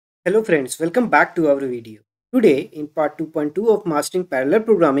Hello friends, welcome back to our video. Today in part 2.2 of Mastering Parallel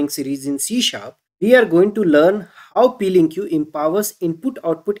Programming series in C#, we are going to learn how PLINQ empowers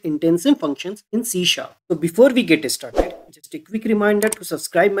input-output intensive functions in C#. So before we get started, just a quick reminder to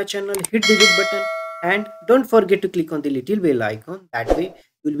subscribe my channel, hit the red button and don't forget to click on the little bell icon. That way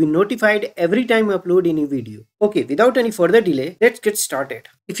you will be notified every time I upload any video. Okay, without any further delay, let's get started.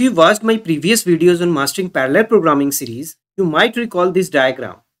 If you watched my previous videos on Mastering Parallel Programming series, you might recall this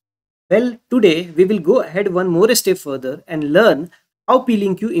diagram. Well, today we will go ahead one more step further and learn how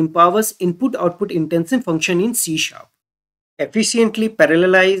PLINQ empowers input-output intensive function in C#. Efficiently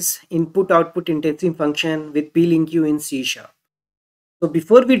parallelize input-output intensive function with PLINQ in C#. So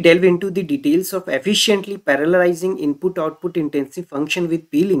before we delve into the details of efficiently parallelizing input-output intensive function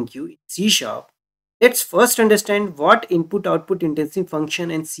with PLINQ in C#, let's first understand what input-output intensive function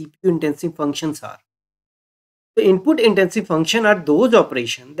and CPU intensive functions are. The input intensive function are those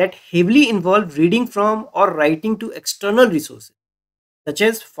operations that heavily involve reading from or writing to external resources, such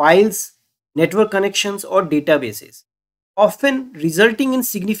as files, network connections, or databases, often resulting in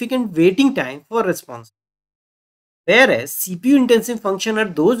significant waiting time for response. Whereas CPU intensive function are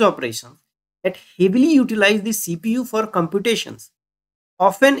those operations that heavily utilize the CPU for computations,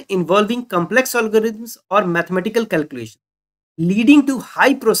 often involving complex algorithms or mathematical calculations, leading to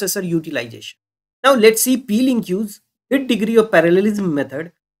high processor utilization. Now let's see PLINQ's with degree of parallelism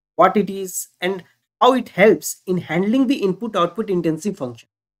method, what it is and how it helps in handling the input-output intensive function.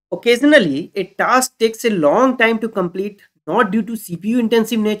 Occasionally, a task takes a long time to complete, not due to CPU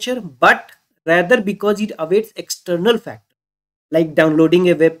intensive nature, but rather because it awaits external factors like downloading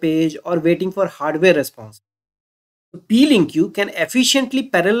a web page or waiting for hardware response. PLINQ can efficiently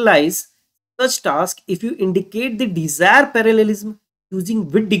parallelize such tasks if you indicate the desired parallelism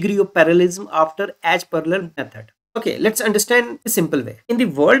using with degree of parallelism after as parallel method. Okay, let's understand the simple way. In the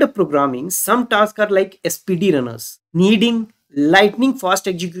world of programming, some tasks are like SPD runners, needing lightning fast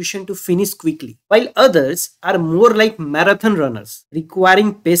execution to finish quickly, while others are more like marathon runners,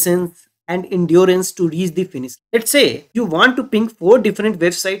 requiring patience and endurance to reach the finish. Let's say you want to ping 4 different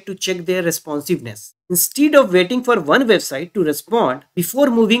websites to check their responsiveness. Instead of waiting for one website to respond before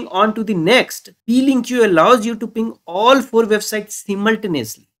moving on to the next, PLINQ allows you to ping all 4 websites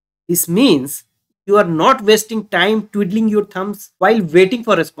simultaneously. This means you are not wasting time twiddling your thumbs while waiting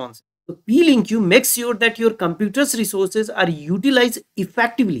for response. So PLINQ makes sure that your computer's resources are utilized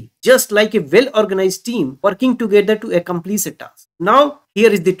effectively, just like a well-organized team working together to accomplish a task. Now, here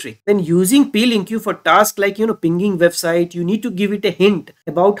is the trick. When using PLINQ for tasks like pinging website, you need to give it a hint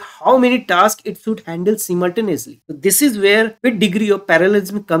about how many tasks it should handle simultaneously. So this is where with degree of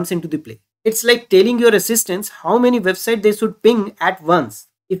parallelism comes into the play. It's like telling your assistants how many websites they should ping at once.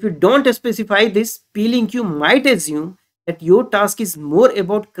 If you don't specify this, PLINQ might assume that your task is more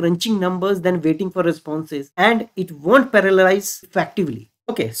about crunching numbers than waiting for responses, and it won't parallelize effectively.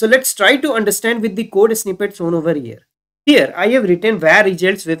 Okay, so let's try to understand with the code snippet shown over here. Here I have written var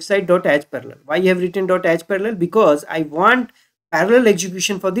results website.hparallel. Why I have written .hparallel? Because I want parallel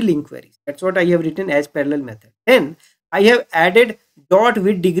execution for the link queries. That's what I have written as parallel method. Then I have added dot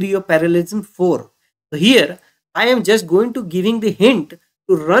with degree of parallelism 4. So here I am just going to giving the hint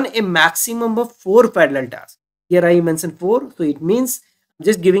to run a maximum of 4 parallel tasks. Here I mentioned 4, so it means I'm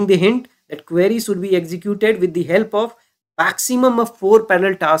just giving the hint that query should be executed with the help of maximum of 4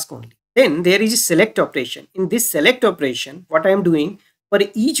 parallel tasks only. Then there is a select operation. In this select operation, what I am doing, for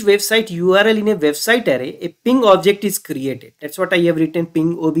each website URL in a website array, a ping object is created. That's what I have written,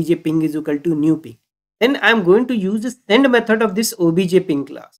 ping obj ping is equal to new ping. Then I am going to use the send method of this obj ping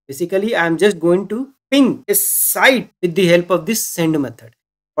class. Basically, I am just going to ping a site with the help of this send method.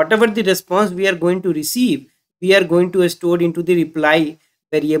 Whatever the response we are going to receive, we are going to store into the reply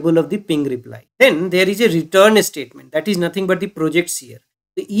variable of the ping reply. Then there is a return statement, that is nothing but the projects here.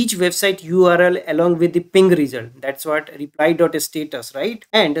 So each website URL along with the ping result, that's what reply.status, right?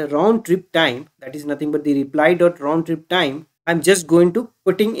 And round trip time, that is nothing but the reply.round trip time, I'm just going to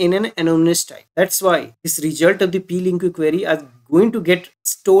putting in an anonymous type. That's why this result of the PLINQ query is going to get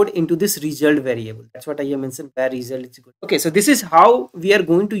stored into this result variable. That's what I have mentioned, where result is equal. Okay, so this is how we are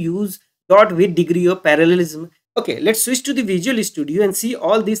going to use dot with degree of parallelism. Okay, let's switch to the Visual Studio and see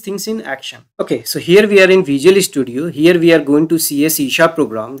all these things in action. Okay, so here we are in Visual Studio. Here we are going to see a C#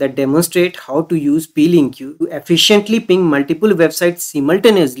 program that demonstrates how to use PLINQ to efficiently ping multiple websites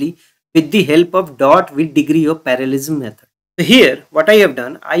simultaneously with the help of dot with degree of parallelism method. So here, what I have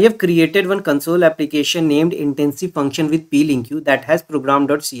done, I have created one console application named intensive function with PLINQ that has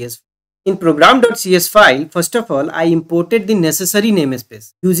program.cs. In program.cs file, first of all, I imported the necessary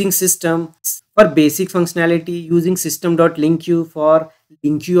namespace using system for basic functionality, using system.linq for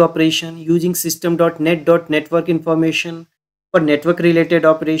PLINQ operation using system.net.network information for network related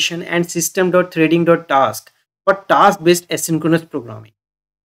operation and system.threading.task for task based asynchronous programming.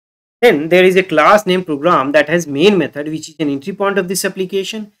 Then there is a class named program that has main method, which is an entry point of this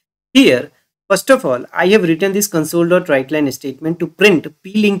application. Here, first of all, I have written this console.writeLine statement to print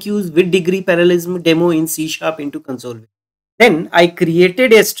PLINQ's with degree parallelism demo in C# into console. Then I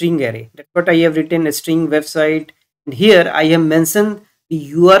created a string array. That's what I have written, a string website. And here I have mentioned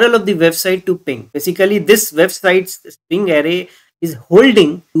the URL of the website to ping. Basically, this website's string array is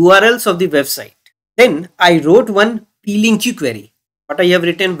holding URLs of the website. Then I wrote one PLINQ query. What I have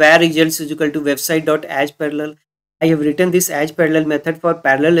written, where results is equal to website.addParallel. I have written this addParallel method for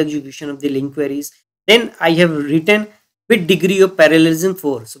parallel execution of the link queries. Then I have written with degree of parallelism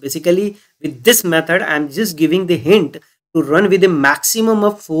 4. So basically, with this method, I am just giving the hint to run with a maximum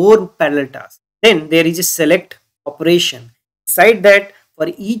of 4 parallel tasks. Then there is a select operation. Beside that, for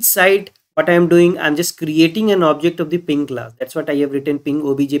each site, what I am doing, I am just creating an object of the ping class. That's what I have written, ping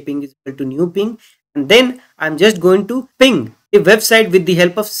obj ping is equal to new ping. And then I am just going to ping the website with the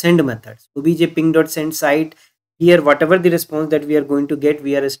help of send methods. Obj ping.send site. Here, whatever the response that we are going to get,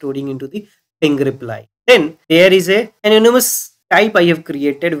 we are storing into the ping reply. Then there is a anonymous type I have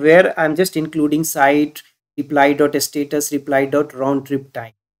created where I am just including site, reply.status, reply.roundtrip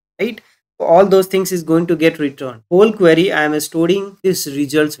time, right? So all those things is going to get returned. Whole query I am storing this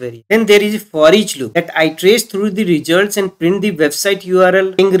results variable. Then there is a for each loop that I trace through the results and print the website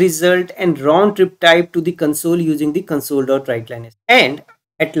URL, ping result and round trip type to the console using the console.writeLine. And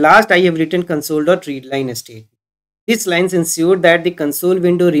at last I have written console.readLine statement. These lines ensure that the console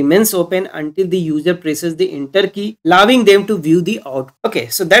window remains open until the user presses the enter key, allowing them to view the output. Okay,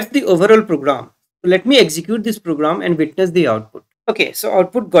 so that's the overall program. So let me execute this program and witness the output. Okay, so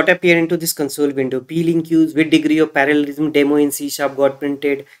output got appear into this console window. PLINQ's with degree of parallelism demo in C# got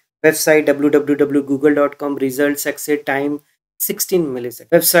printed. Website www.google.com results success time 16 milliseconds.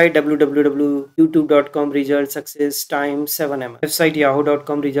 Website www.youtube.com results success time 7 ms. Website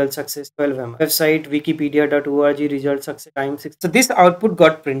yahoo.com results success 12 ms. Website wikipedia.org results success time 6. So this output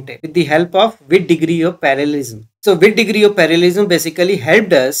got printed with the help of with degree of parallelism. So with degree of parallelism basically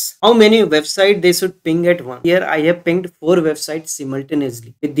helped us how many websites they should ping at once. Here I have pinged 4 websites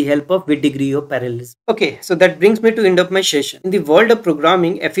simultaneously with the help of with degree of parallelism. Okay, so that brings me to end of my session. In the world of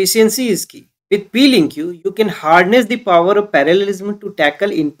programming, efficiency is key. With PLINQ, you can harness the power of parallelism to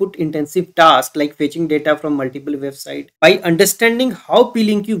tackle input-intensive tasks like fetching data from multiple websites. By understanding how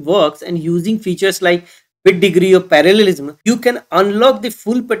PLINQ works and using features like with degree of parallelism, you can unlock the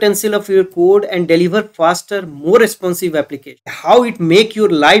full potential of your code and deliver faster, more responsive applications. How it make your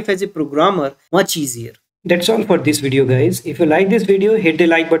life as a programmer much easier. That's all for this video, guys. If you like this video, hit the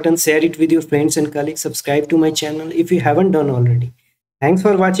like button, share it with your friends and colleagues, subscribe to my channel if you haven't done already. Thanks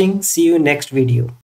for watching. See you next video.